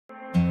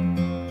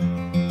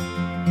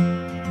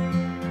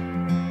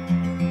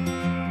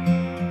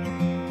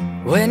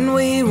When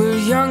we were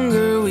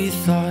younger, we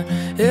thought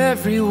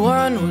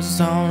everyone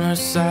was on our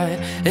side.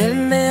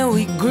 And then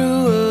we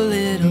grew a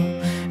little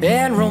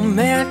and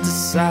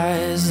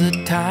romanticized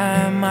the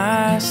time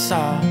I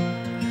saw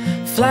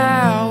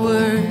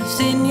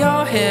flowers in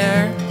your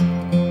hair.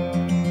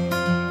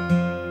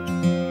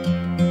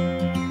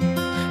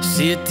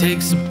 See, it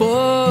takes a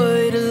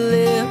boy to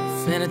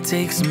live, and it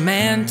takes a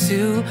man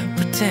to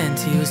pretend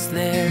he was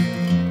there.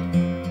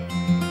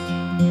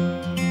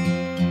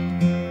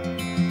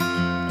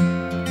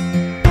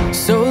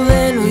 So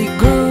then we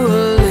grew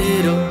a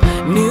little,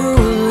 knew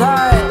a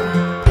lot,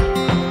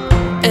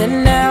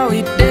 and now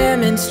we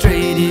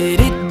demonstrated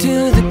it to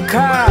the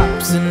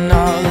cops. And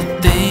all the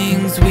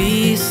things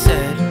we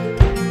said,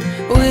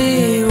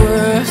 we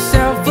were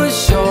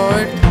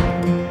self-assured.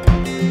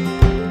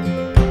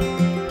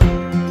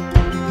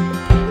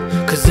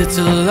 'Cause it's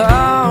a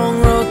long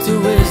road to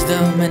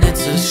wisdom, and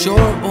it's a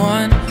short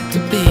one to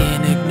being